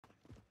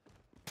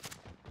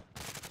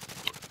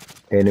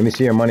Hey, let me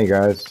see your money,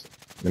 guys.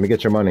 Let me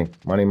get your money.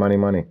 Money, money,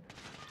 money.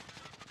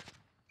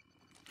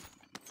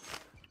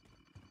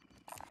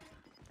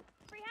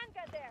 Free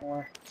handgun there.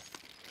 Or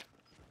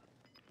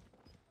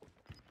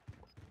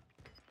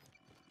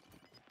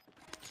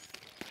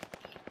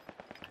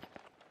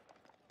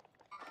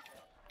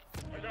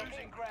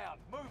Losing ground.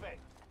 Move it.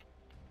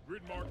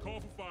 Grid mark, call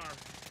for fire.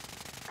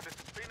 This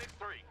is Phoenix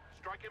 3.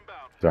 Strike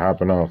inbound. They're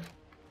hopping off.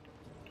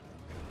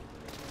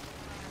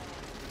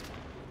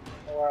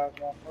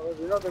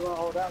 you know they're gonna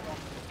hold that one.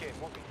 Okay,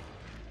 moving.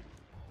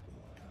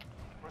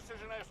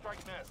 Precision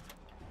airstrike nest.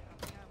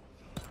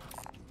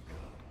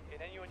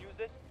 Can anyone use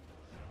this?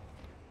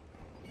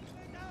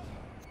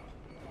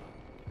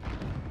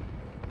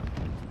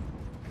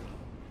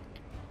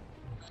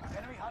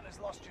 Enemy hunters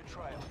lost your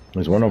trail.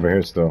 There's one over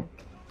here still.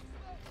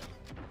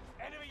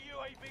 Enemy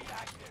UAV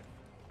active.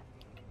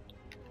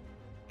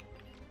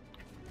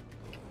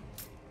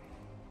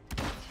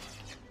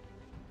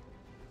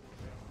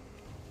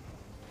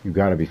 You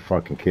gotta be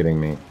fucking kidding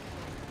me.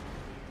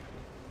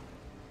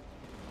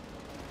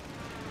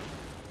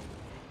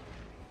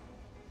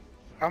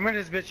 I'm in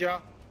this bitch,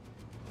 y'all.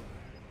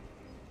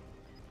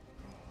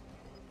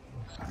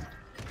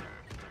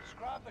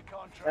 Scrap the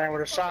contract. And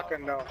with a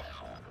shotgun though.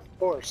 Of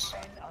course.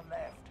 10 are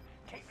left.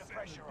 Keep the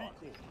pressure on.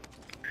 Get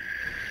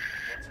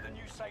to the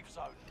new safe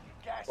zone.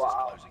 Gas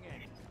Wow. is closing in.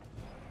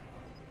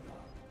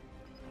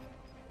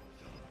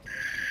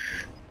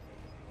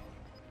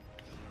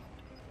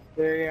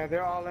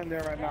 They're all in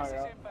there right now, Gas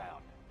y'all. is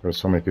inbound. There's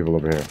so many people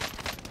over here.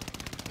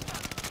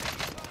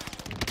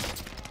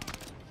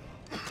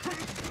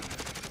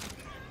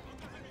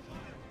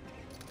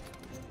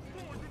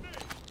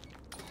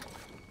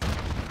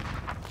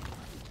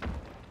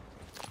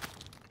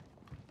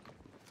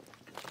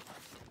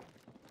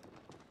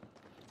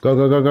 Go,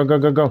 go, go, go, go,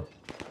 go, go.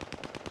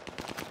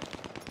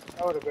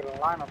 That would have been a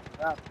lineup for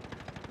that.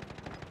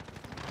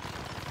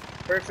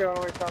 First all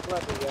the way top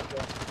left is that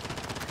there.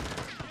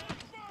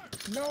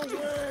 No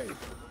way!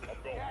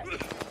 Gas is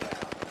inbound.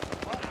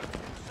 Right to the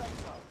new safe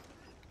zone.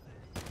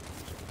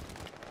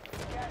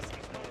 Gas is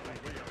moving.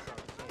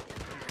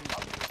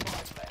 Only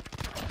 5 left.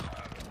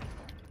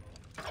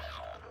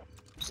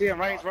 See him,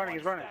 right? He's running,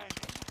 he's running.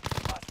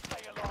 Must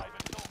stay alive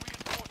until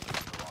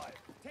reinforcements arrive.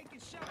 Take your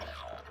shot.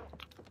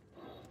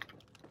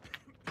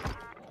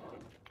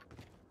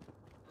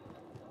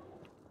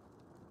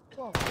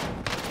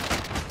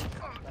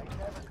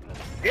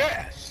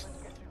 Yes!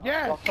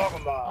 Yes. What I'm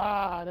talking about.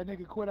 Ah, that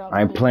nigga quit out.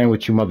 I ain't playing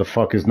with you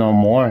motherfuckers no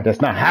more. That's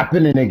not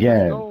happening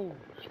again. No.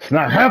 It's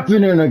not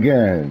happening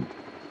again.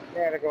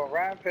 Yeah, to go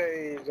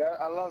rampage.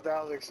 I love that.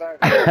 I was excited.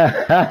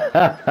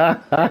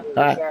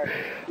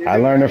 I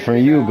learned it from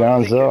you,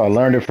 Gonzo. I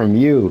learned it from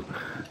you.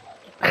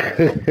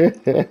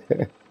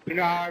 You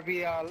know how I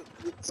be,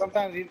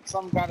 sometimes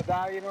something gotta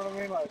die, you know what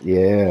I mean? Like,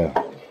 Yeah.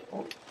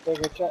 take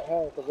a check,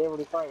 hey, because they're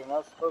already fighting.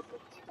 That's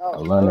perfect. I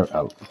learned it.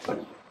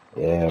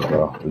 Yeah,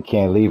 bro. We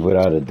can't leave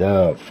without a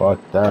dub. Fuck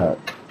that.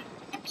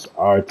 It's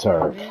our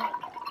turf.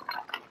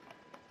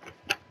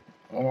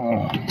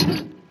 Yeah,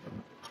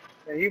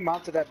 you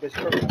mounted that bitch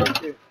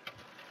perfectly, too.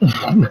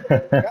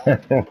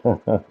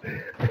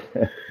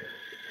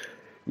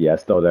 Yeah, I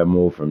stole that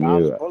move from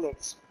you.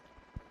 Bullets.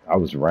 I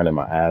was running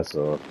my ass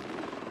off.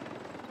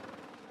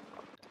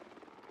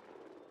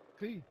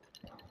 See.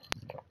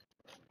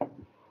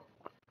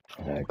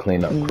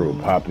 Clean up crew,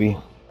 Poppy.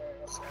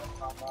 That's what I'm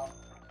talking about.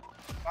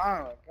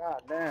 Oh,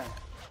 god damn.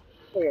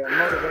 Yeah,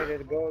 motivated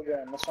to go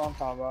again. That's what I'm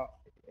talking about.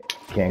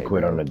 Can't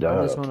quit on the I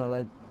just dub. wanna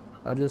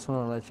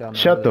let y'all know.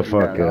 Shut the that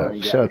fuck up.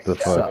 Shut the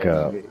fuck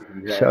up.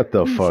 Shut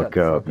the fuck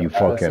up, you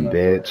fucking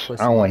bitch.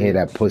 I don't wanna hear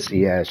that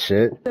pussy ass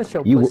shit. Shut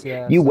your You pussy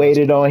ass you up.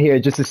 waited on here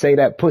just to say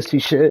that pussy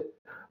shit.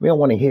 We don't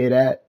wanna hear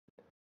that.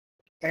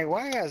 Hey,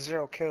 why you got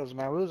 0 kills,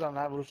 man? We was on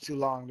that roof too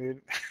long,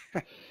 dude.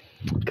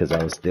 Cause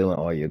I was stealing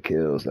all your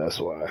kills, that's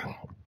why.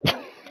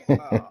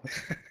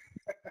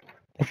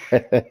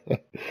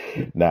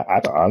 Nah, I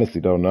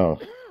honestly don't know.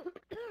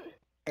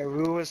 Hey,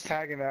 we was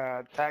tagging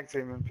tag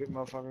teaming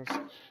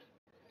motherfuckers.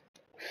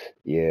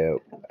 Yeah,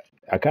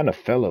 I kind of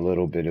fell a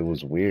little bit. It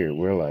was weird. We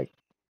were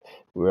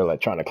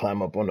like trying to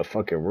climb up on the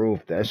fucking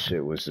roof. That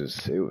shit was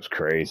just, it was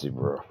crazy,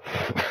 bro.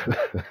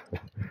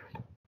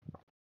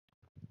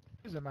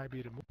 That might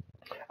be the move.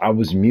 I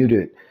was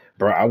muted,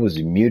 bro. I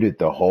was muted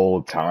the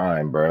whole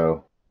time,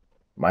 bro.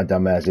 My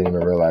dumb ass didn't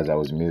even realize I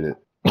was muted.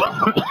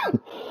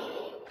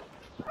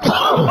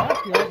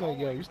 I was like,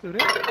 yo, you still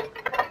there?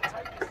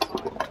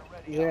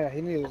 Yeah,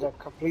 he needed a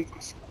complete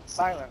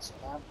silence,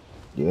 man.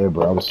 Yeah,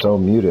 bro. I was so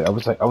muted. I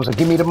was like,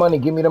 give me the money,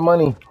 give me the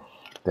money.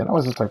 Then I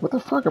was just like, what the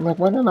fuck? I'm like,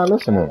 why didn't I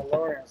listen?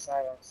 Mandalorian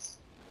silence.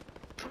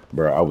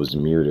 Bro, I was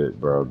muted,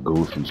 bro.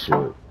 Goofy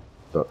shit.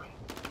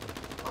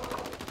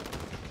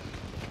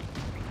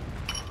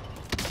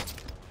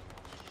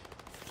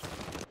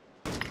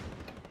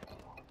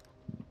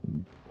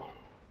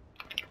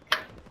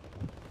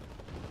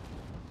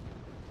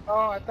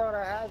 Oh, I thought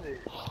I had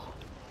it.